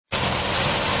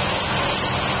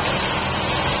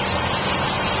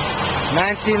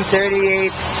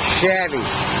1938 Chevy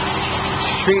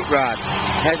Street Rod.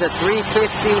 Has a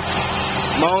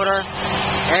 350 motor,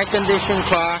 air-conditioned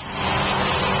car.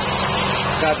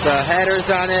 Got the headers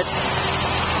on it.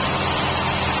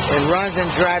 It runs and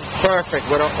drives perfect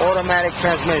with an automatic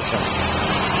transmission.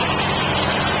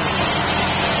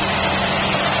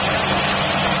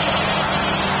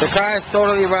 The car is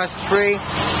totally rust-free.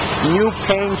 New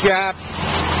paint job.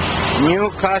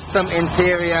 New custom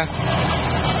interior.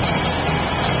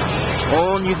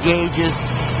 All new gauges.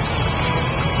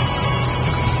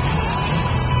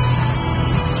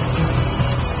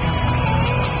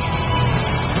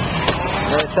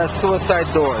 There's that suicide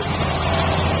doors.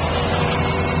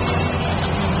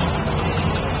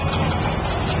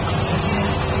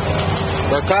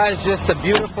 The car is just a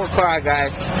beautiful car,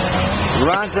 guys.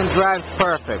 Runs and drives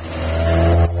perfect.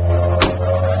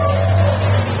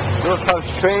 Look how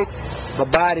straight the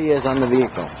body is on the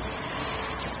vehicle.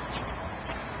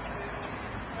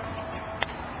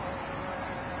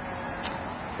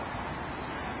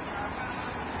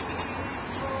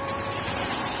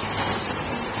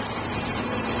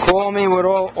 Call me with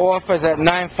all offers at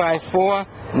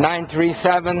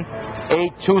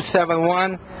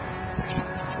 954-937-8271.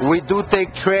 We do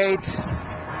take trades.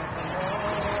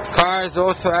 Cars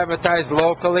also advertised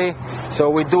locally, so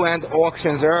we do end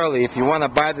auctions early. If you want to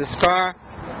buy this car,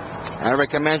 I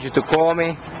recommend you to call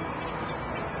me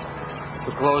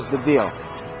to close the deal.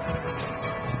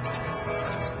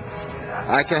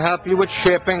 I can help you with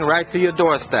shipping right to your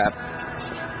doorstep.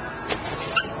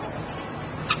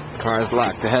 Car is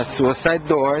locked. It has suicide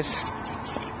doors.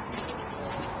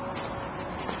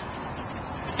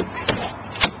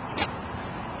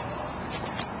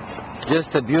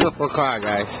 Just a beautiful car,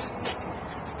 guys.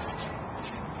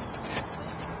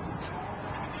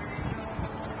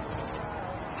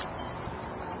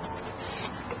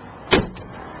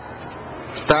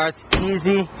 Starts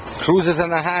easy, cruises on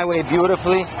the highway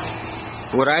beautifully.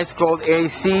 With ice cold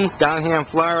AC down here in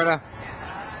Florida,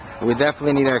 we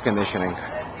definitely need air conditioning.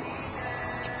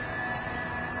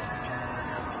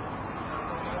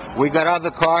 We got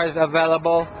other cars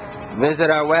available. Visit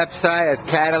our website at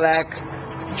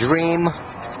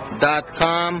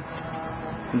CadillacDream.com.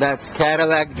 That's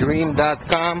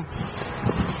CadillacDream.com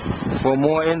for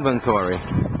more inventory.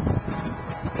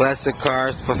 Classic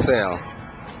cars for sale.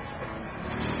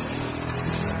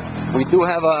 We do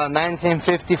have a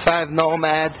 1955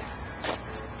 Nomad.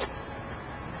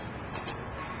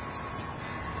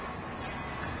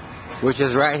 Which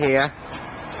is right here.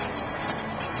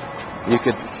 You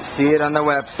could see it on the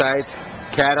website,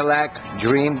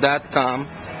 CadillacDream.com.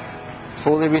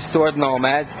 Fully restored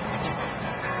Nomad.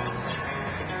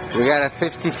 We got a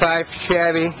 55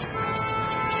 Chevy,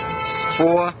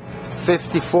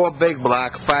 454 big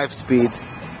block, 5-speed.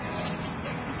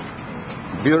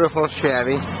 Beautiful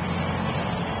Chevy.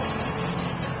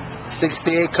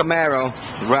 68 Camaro,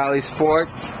 Rally Sport.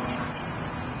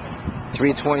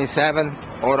 327,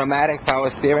 automatic, power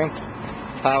steering,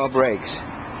 power brakes.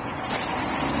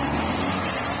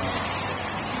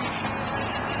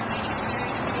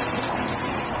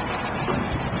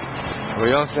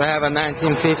 We also have a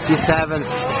 1957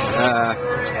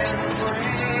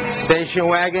 station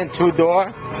wagon,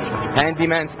 2-door,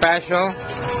 handyman special,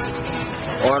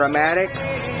 automatic,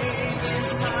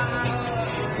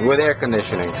 with air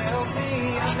conditioning.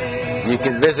 You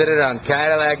can visit it on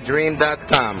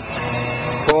CadillacDream.com.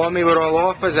 Call me with all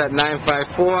offers at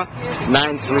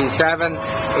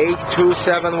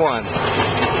 954-937-8271.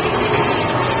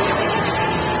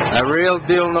 A real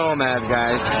deal Nomad,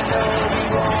 guys.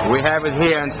 We have it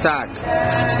here in stock.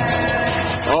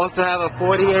 Also have a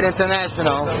 48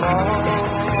 International.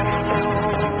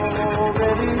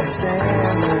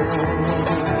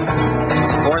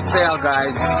 For sale,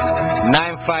 guys.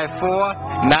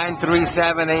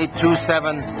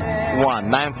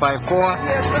 954-937-8271.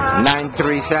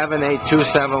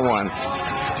 954-937-8271.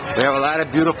 We have a lot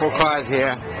of beautiful cars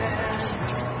here.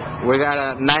 We got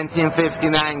a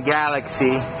 1959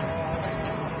 Galaxy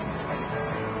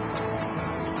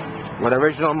with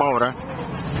original motor.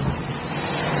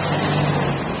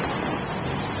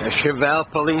 A Chevy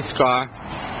police car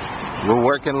with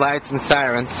working lights and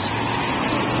sirens.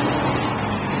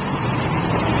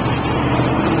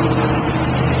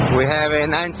 We have a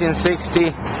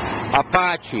 1960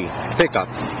 Apache pickup.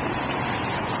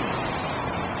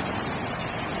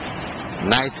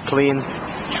 Nice clean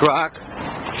truck,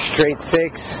 straight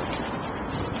 6,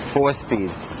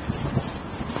 4-speed.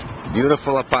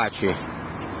 Beautiful Apache.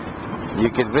 You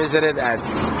can visit it at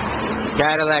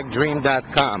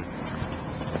CadillacDream.com.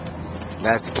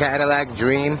 That's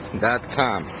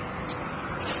CadillacDream.com.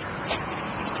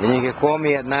 And you can call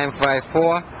me at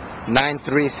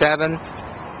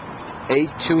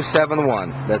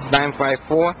 954-937-8271. That's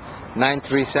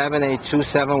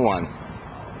 954-937-8271.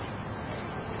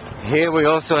 Here we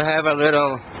also have a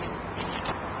little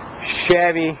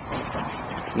Chevy,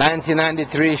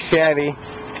 1993 Chevy.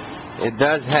 It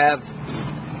does have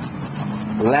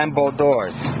Lambo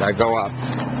doors that go up.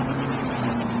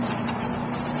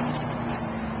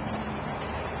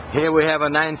 Here we have a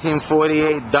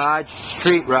 1948 Dodge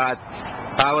Street Rod,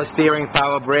 power steering,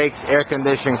 power brakes, air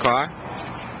conditioned car,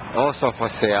 also for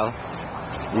sale.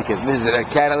 You can visit at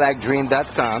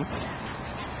CadillacDream.com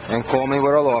and call me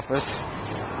with all offers.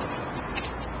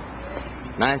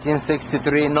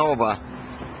 1963 Nova,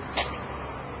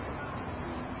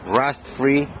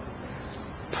 rust-free,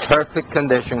 perfect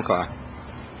condition car.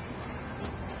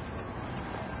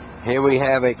 Here we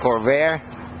have a Corvair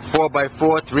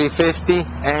 4x4 350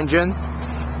 engine.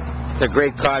 It's a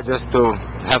great car just to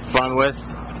have fun with.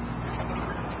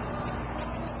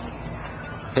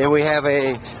 Here we have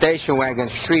a station wagon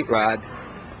street rod.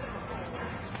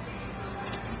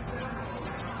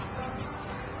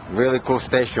 Really cool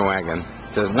station wagon.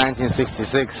 It's a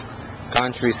 1966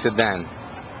 country sedan.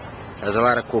 There's a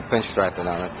lot of cool pinstriping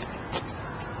on it.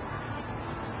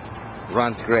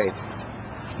 Runs great.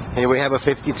 Here we have a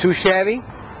 52 Chevy.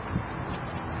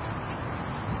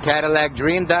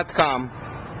 CadillacDream.com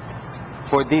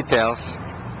for details.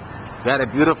 Got a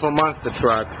beautiful monster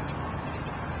truck.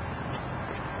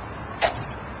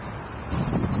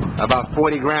 About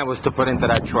 40 grand was to put into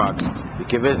that truck. You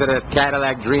can visit at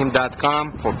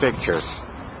CadillacDream.com for pictures.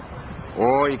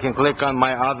 Or you can click on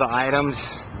my other items.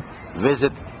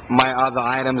 Visit my other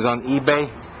items on eBay.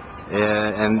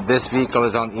 And this vehicle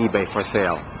is on eBay for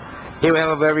sale. Here we have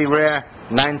a very rare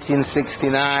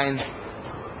 1969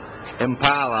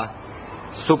 Impala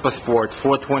Super Sport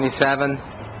 427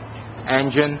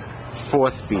 engine,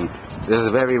 4-speed. This is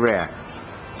very rare.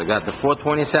 So I got the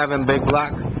 427 big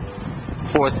block,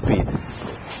 4-speed.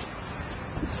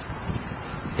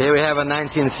 Here we have a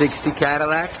 1960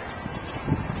 Cadillac,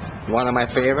 one of my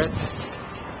favorites.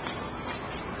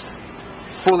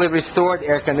 Fully restored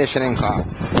air conditioning car.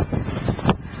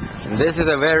 And this is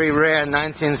a very rare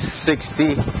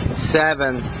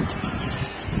 1967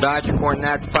 Dodge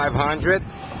Cornet 500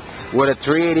 with a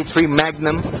 383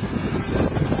 Magnum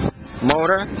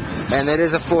motor, and it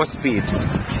is a 4-speed.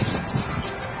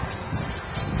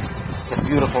 It's a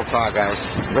beautiful car, guys.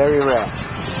 Very rare.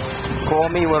 Call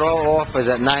me with all offers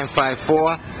at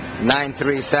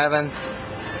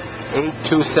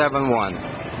 954-937-8271.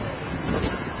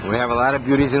 We have a lot of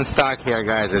beauties in stock here,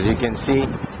 guys, as you can see.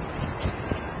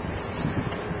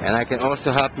 And I can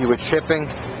also help you with shipping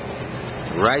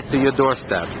right to your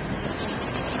doorstep.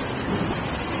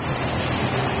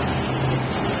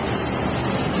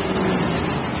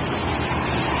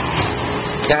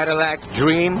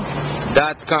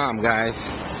 CadillacDream.com, guys.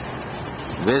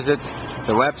 Visit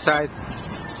the website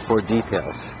for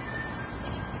details.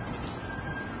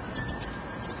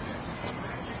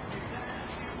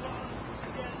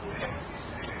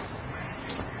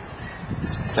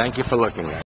 Thank you for looking, guys.